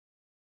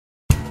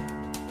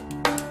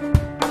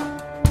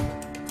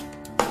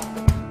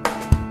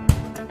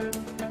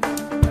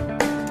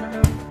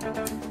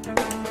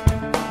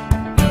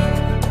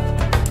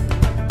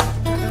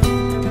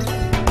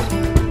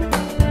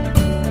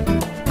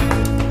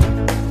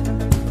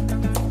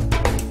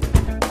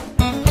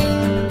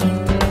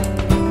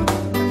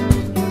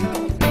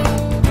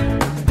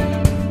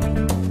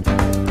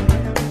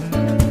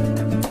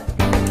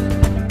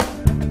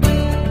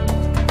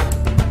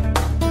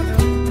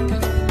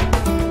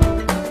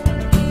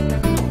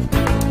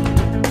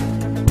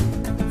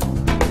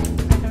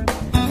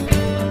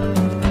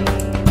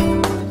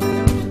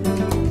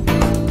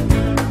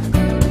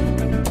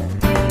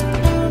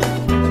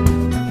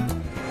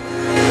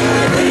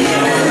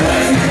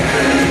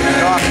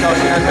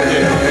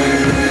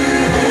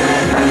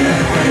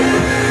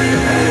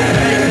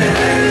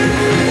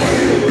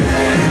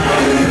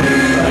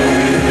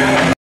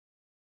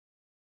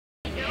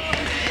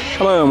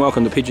and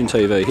welcome to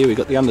PigeonTV. Here we've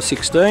got the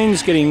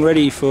under-16s getting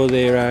ready for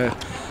their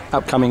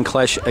upcoming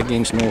clash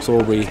against North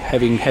Albury.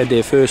 Having had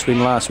their first win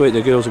last week,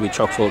 the girls will be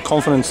chock full of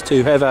confidence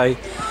to have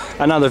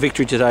another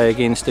victory today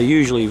against a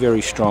usually very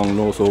strong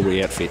North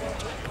Albury outfit.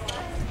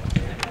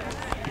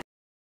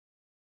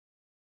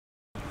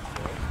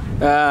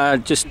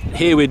 Just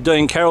here with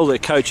Dean Carroll, the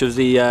coach of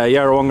the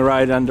Yarrawonga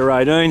Road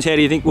under-18s. How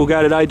do you think we'll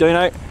go today, Dino?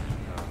 I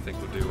think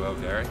we'll do well,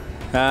 Gary.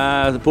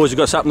 The boys have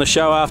got something to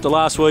show after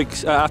last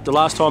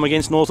time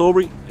against North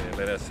Albury. Yeah,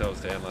 let ourselves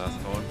down last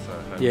time.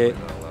 So yeah.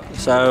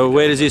 So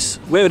where would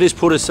this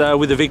put us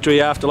with the victory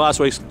after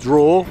last week's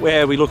draw?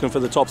 Where are we looking for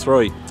the top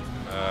three?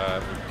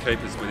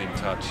 Keep us within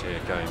touch, yeah,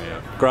 game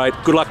out. Great.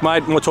 Good luck,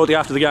 mate, and we'll talk to you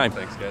after the game.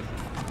 Thanks, guys.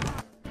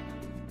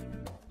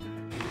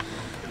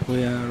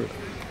 We are.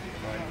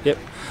 Yep.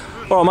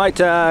 All right,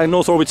 mate.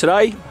 North Albury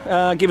today.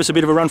 Give us a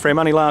bit of a run for our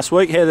money last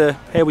week. How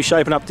are we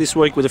shaping up this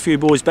week with a few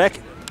boys back?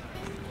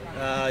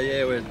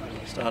 Yeah, we're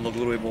starting to look a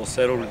little bit more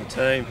settled with the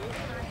team.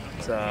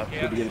 It's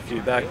good to get a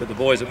few back, but the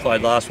boys that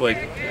played last week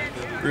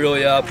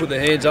really put their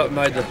hands up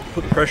and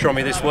put the pressure on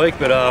me this week.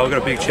 But we've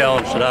got a big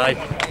challenge today.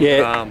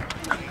 Yeah.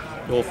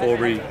 North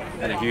Albury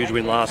had a huge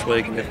win last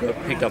week, and they've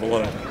picked up a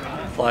lot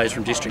of players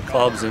from district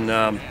clubs, and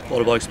a lot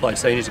of blokes played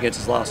seniors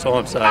against us last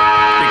time. So big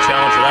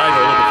challenge today.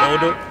 We're looking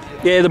forward to it.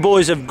 Yeah, the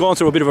boys have gone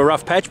through a bit of a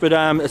rough patch, but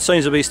it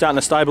seems to be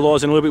starting to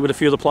stabilise a little bit with a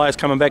few of the players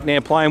coming back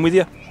now playing with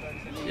you.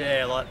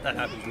 Yeah, like that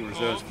happens with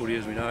reserves footy,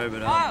 as we know,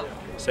 but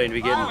seem to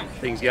be getting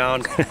things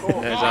going.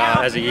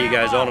 As the year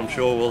goes on, I'm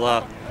sure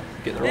we'll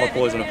get the right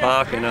boys in the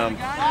park, and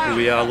we'll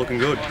be looking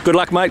good. Good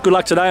luck, mate. Good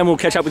luck today, and we'll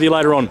catch up with you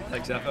later on.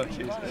 Thanks, Alpha.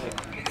 Cheers.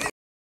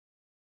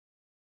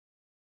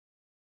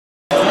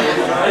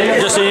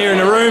 Just here in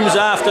the rooms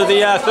after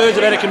the thirds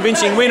have had a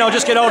convincing win. I'll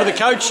just get hold of the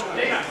coach.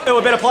 Who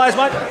are better players,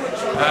 mate?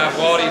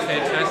 Whitey,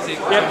 fantastic.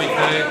 Yep. Tommy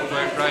Third,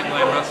 worked great.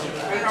 Lane Russell.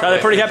 So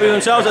they're pretty happy with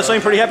themselves. They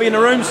seem pretty happy in the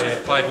rooms. Yeah,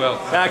 played well.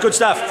 Good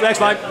stuff. Thanks,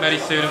 mate. Matty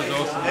Suter was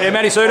awesome. Yeah,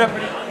 Matty Suter.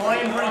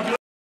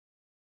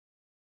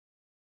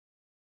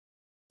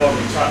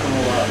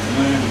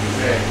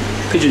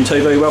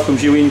 PigeonTV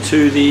welcomes you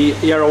into the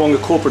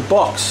Yarrawonga corporate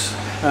box.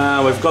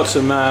 We've got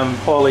some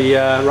highly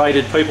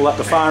rated people up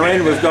the far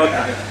end. We've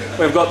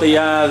got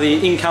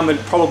the incumbent,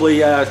 probably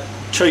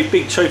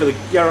big chief of the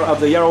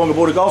Yarrawonga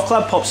Border Golf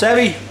Club, Pop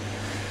Savvy,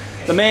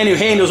 the man who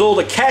handles all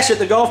the cash at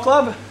the golf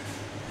club,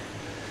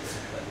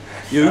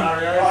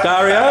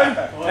 Dario,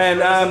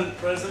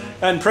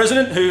 and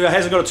President, who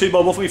hasn't got a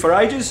 2-bob off me for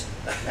ages.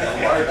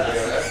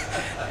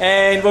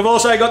 And we've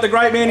also got the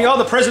great man. Oh,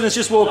 the President's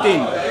just walked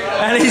in,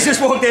 and he's just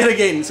walked out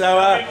again.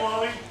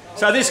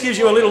 So this gives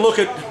you a little look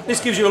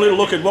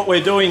at what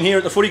we're doing here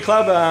at the footy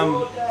club,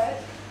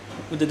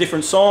 with the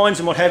different signs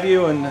and what have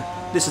you. And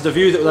this is the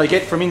view that they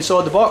get from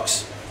inside the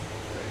box.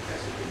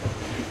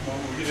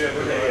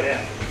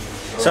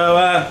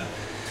 So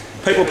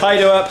people pay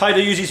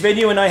to use his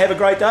venue, and they have a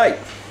great day.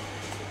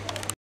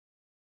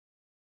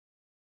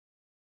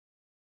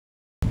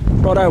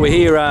 Righto, we're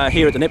here at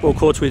the netball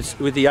courts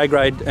with the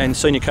A-grade and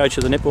senior coach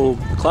of the netball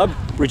club,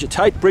 Bridget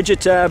Tate.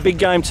 Bridget, big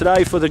game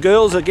today for the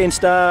girls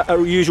against a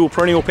usual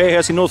perennial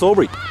powerhouse in North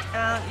Albury.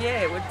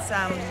 Yeah,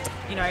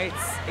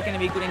 it's going to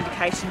be a good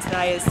indication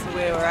today as to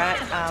where we're at.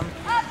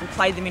 We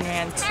played them in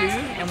round 2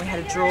 and we had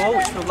a draw,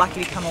 which we were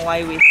lucky to come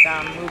away with.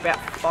 We were about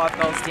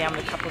 5 goals down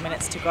with a couple of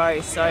minutes to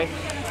go. So, we've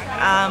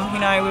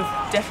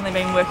definitely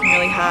been working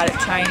really hard at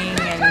training,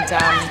 and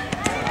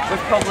we've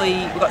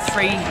got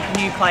 3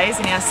 new players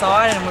in our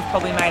side, and we've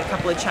probably made a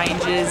couple of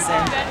changes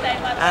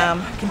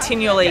and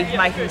continually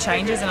making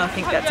changes, and I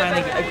think that's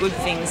only a good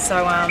thing.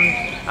 So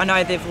I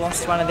know they've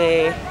lost one of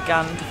their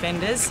gun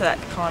defenders, so that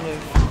kind of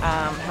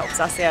helps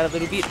us out a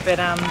little bit. But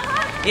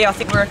yeah, I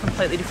think we're a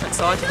completely different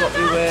side to what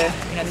we were,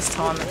 this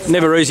time.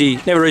 Never easy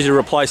to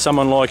replace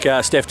someone like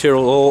Steph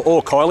Tyrrell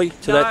or Kylie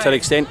to that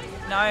extent.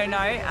 No,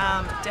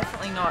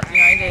 definitely not.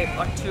 They're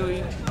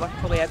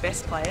probably our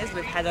best players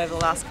we've had over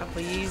the last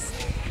couple of years.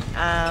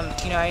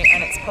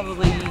 And it's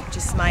probably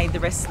just made the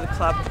rest of the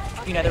club,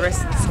 the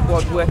rest of the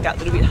squad work that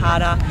little bit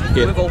harder.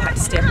 Yep. We've all had to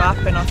step up,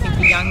 and I think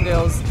the young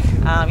girls,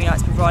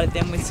 it's provided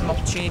them with some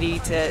opportunity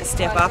to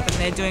step up, and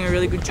they're doing a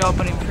really good job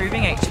on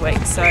improving each week.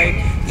 So,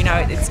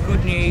 it's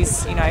good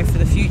news, for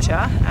the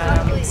future.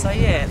 So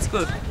yeah, it's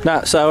good.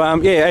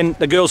 And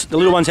the girls, the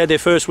little ones had their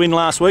first win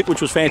last week,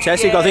 which was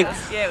fantastic. Yeah, I think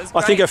it was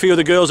I think a few of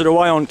the girls that are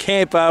away on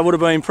camp would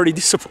have been pretty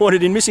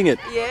disappointed in missing it.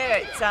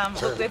 Yeah,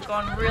 look, they've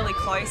gone really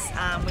close.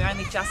 We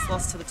only just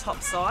lost to the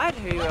top side,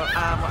 who were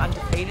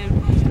undefeated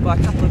by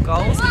a couple of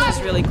goals, which is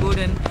really good.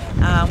 And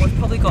we've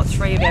probably got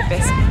 3 of our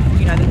best,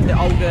 the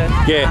older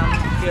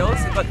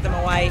girls. We've got them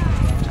away.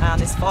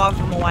 There's 5 of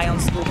them away on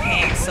school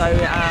camp. So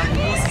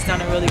Willis has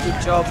done a really good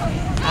job,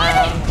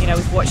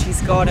 with what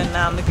she's got.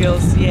 And the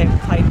girls,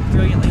 played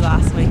brilliantly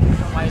last week and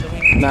come away with a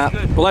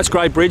win. Well, that's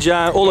great, Bridge.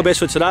 All the best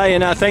for today,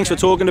 and thanks for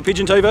talking to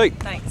PigeonTV.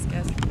 Thanks,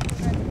 guys.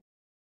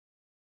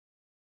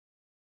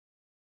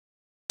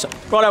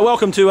 Righto,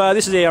 welcome to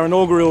this is our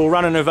inaugural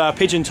running of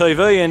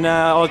PigeonTV, and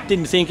I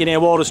didn't think in our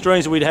wildest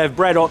dreams that we'd have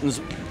Brad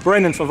Ottens,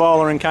 Brendan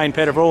Favola and Kane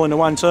Pettifer all into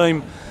one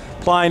team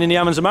playing in the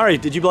Ovens and Murray.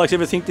 Did you blokes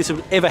ever think this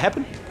would ever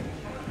happen?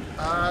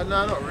 No,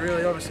 not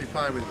really. Obviously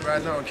playing with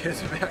Brad, no one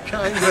cares about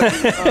Kane, but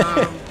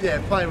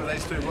yeah, playing with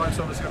these two blokes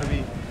obviously going to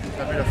be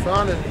a bit of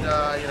fun, and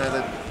you know,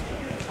 that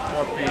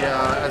might be,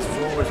 as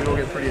forwards, we all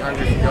get pretty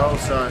hungry for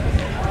goals, so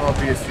might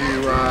be a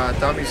few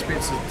dummy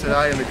spits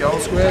today in the goal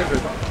square, but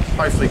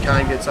hopefully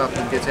Kane gets up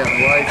and gets out of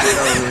the way, because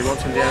no one really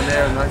wants him down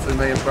there, and hopefully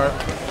me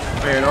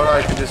and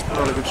Otto can just put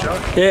on a good show.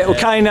 Yeah, well,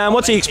 Kane,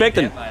 what's he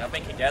expecting? Mate, I've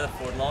been kicked out of the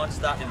forward line,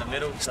 starting in the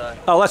middle, so...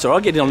 Oh, that's all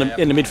right. Get in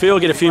in the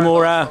midfield, get a few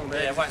more... yeah,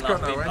 it won't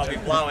last. I'll be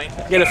blowing.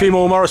 Get a few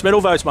more Morris Medal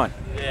votes, mate.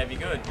 Yeah, it'd be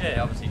good.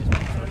 Yeah, obviously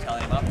just sort of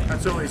telling him up.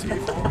 That's all he's here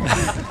for.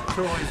 That's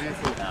all he's here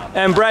for.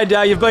 And Brad,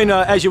 you've been,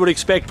 as you would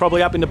expect,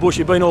 probably up in the bush.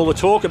 You've been all the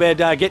talk about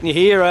getting you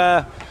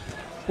here.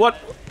 What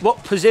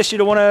possessed you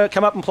to want to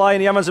come up and play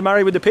in the Ovens and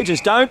Murray with the Pigeons?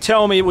 Don't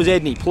tell me it was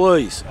Edney,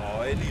 please.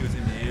 Oh, Eddie was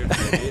in the air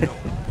for a bit.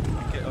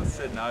 I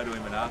said no to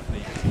him enough, and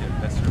he just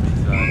kept pestering me,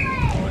 so I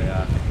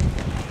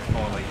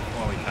finally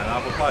came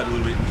up. I played a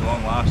little bit in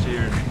Geelong last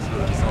year and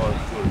sort of decided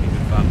it would be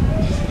good fun.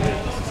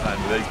 Yeah, just the same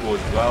with these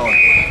boys as well. And,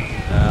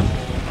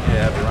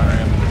 yeah, have a run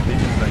around with the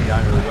Pigeons, been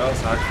going really well,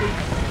 so hopefully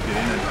get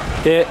in and...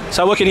 Yeah,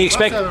 so what can you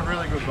expect? Must have a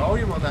really good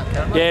volume on that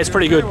camera. Yeah, it's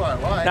pretty good.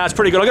 No, it's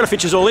pretty good. I've got to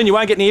fit you all in. You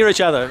won't get near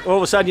each other. All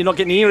of a sudden, you're not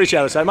getting near each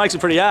other, so it makes it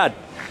pretty hard.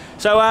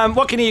 So,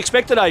 what can you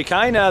expect today,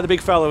 Kane, the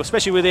big fella,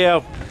 especially with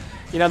our,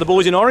 the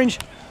boys in orange?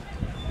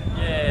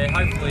 Yeah,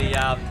 hopefully,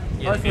 the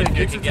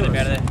midfield can get him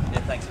out of there.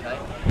 Yeah, thanks, mate.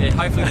 Yeah,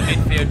 hopefully the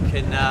midfield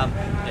can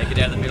get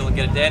out of the middle and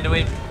get it down to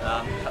him.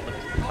 A couple of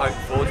poke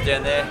forwards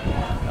down there.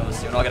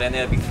 Obviously, when I go down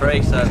there, the big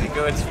three, so it'll be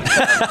good.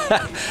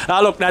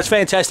 Look, that's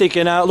fantastic,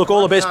 and look,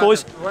 all the best,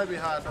 boys. It won't be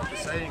hard not to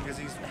see him because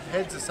his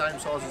head's the same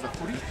size as a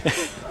footy.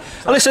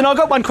 Listen, I've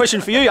got one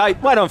question for you. Hey,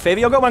 wait on,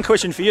 Fevy. I've got one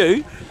question for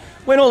you.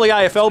 When all the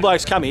AFL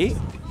blokes come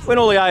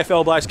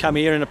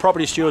here, and the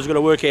property stewards have got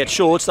to work out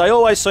shorts, they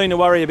always seem to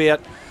worry about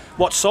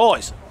what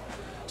size.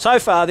 So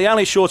far, the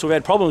only shorts we've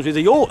had problems with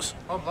are yours.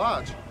 I'm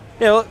large.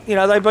 Yeah,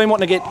 well, they've been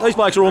wanting to get... These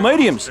blokes are all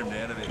mediums.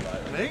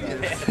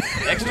 Medium?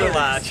 Extra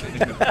large.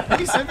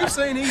 Have you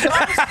seen his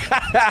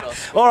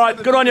eyes? All right,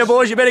 good on you,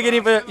 boys. You better get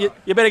in for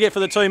you better get for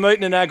the team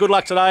meeting, and good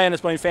luck today. And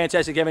it's been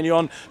fantastic having you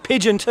on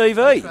PigeonTV.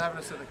 Thanks for having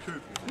us at the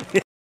coop.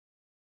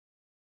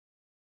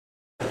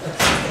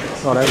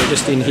 Right, we're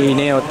just in here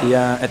now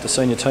at the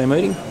senior team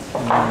meeting.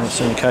 The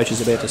senior coach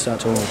is about to start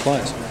talking to the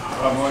players.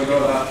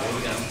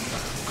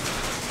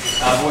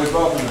 Boys,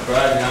 welcome to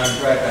Brad.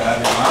 Great to have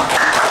you,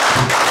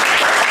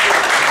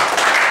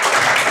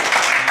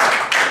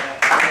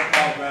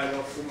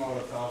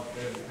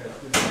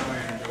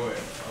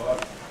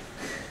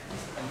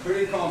 I'm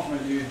pretty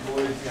confident you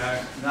boys,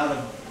 another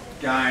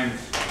game,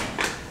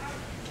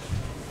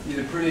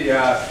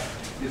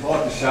 you'd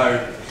like to show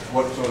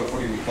what sort of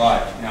footy we play.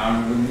 With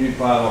a new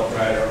player like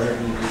Brad, I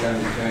reckon you'd be going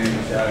to the team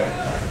and show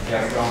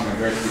how strong and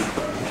aggressive we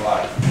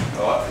play.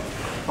 Right?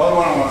 Probably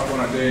what I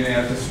want to do now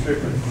is just strip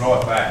it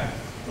right back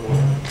to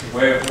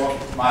what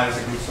made us a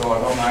good side,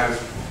 what made us,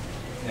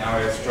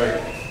 our streak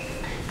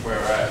where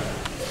we're at.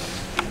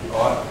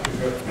 Right?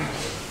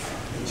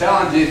 The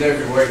challenge is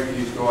every week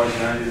you guys,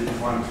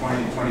 you've won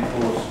 20,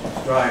 24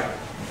 straight,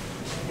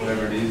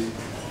 whatever it is.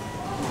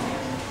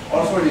 I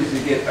just want you to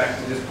get back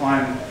to just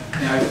playing,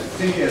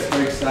 think our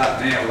streak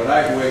start now, with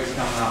 8 weeks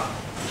coming up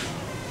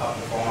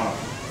to final.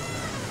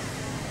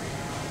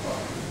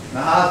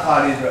 The hard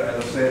part is,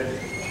 as I said,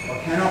 I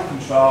cannot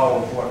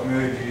control what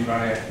moves you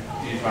run out.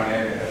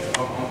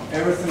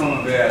 Everything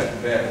I'm about is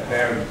about the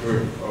power of the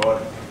group,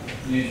 right?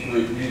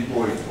 Use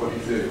boys, what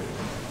you do.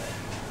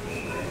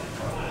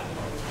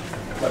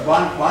 But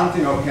one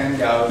thing I can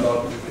go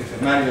is,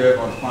 if Matty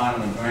Irvine's playing on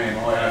the ground,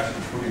 I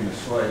actually put him to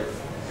sleep.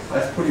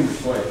 Let's put him to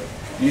sleep.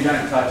 You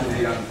don't touch it,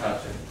 he doesn't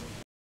touch it.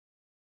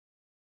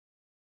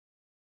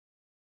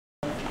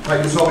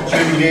 Take this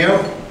opportunity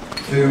now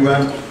to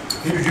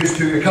introduce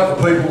to you a couple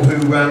of people who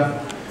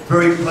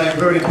play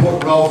very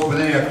important roles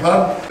within our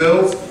club,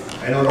 girls,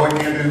 and I'd like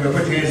you to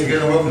put your hands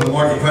together, welcome to the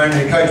microphone,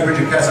 and Coach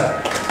Richard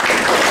Casa.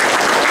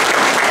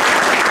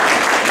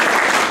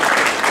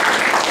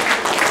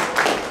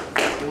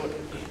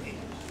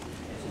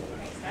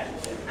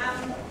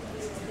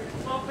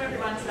 Welcome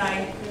everyone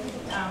today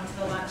to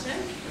the luncheon.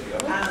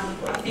 I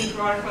think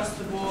right across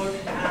the board,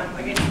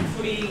 against the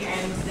footy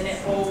and the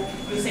netball,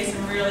 we'll see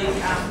some really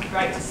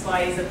great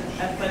displays of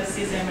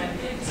athleticism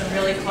and some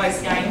really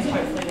close games,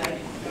 hopefully.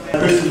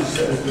 Chris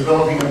is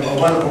developing a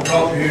wonderful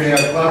culture here in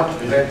our club.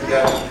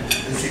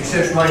 The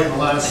success rate in the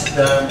last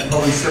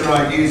probably 7 or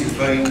 8 years has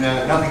been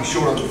nothing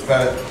short of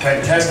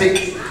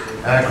fantastic.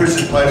 Chris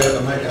has played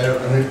a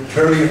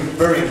very,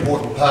 very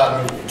important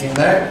part in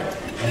that.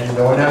 And I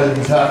know that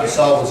his heart and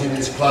soul is in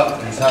this club,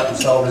 and his heart and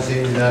soul is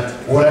in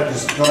what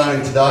happens not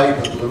only today,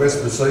 but for the rest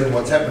of the season,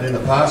 what's happened in the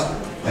past.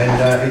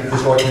 And he'd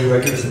just like to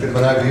give us a bit of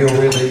an overview of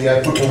where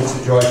the football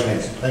situation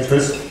is. Thanks,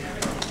 Chris.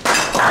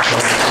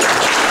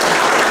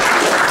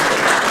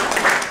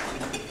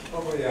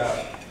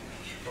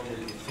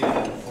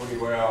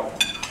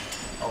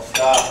 I'll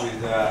start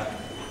with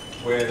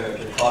where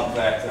the club's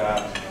at, our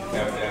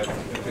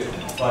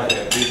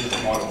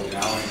business model, and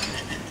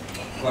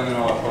Glenn and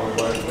I probably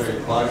worked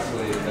very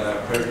closely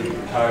at Prairie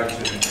Coach,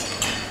 and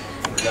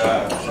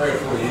 3 or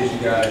 4 years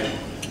ago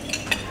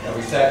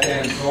we sat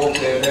down and talked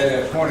about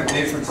our point of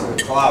difference of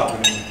the club,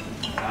 and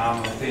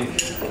I don't think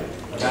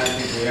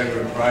we ever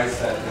embraced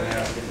that.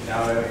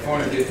 Our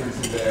point of difference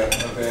of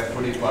our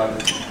footy club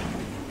is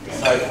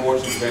so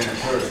fortunate to be in a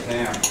tourist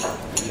town,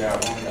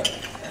 Yarrawonga.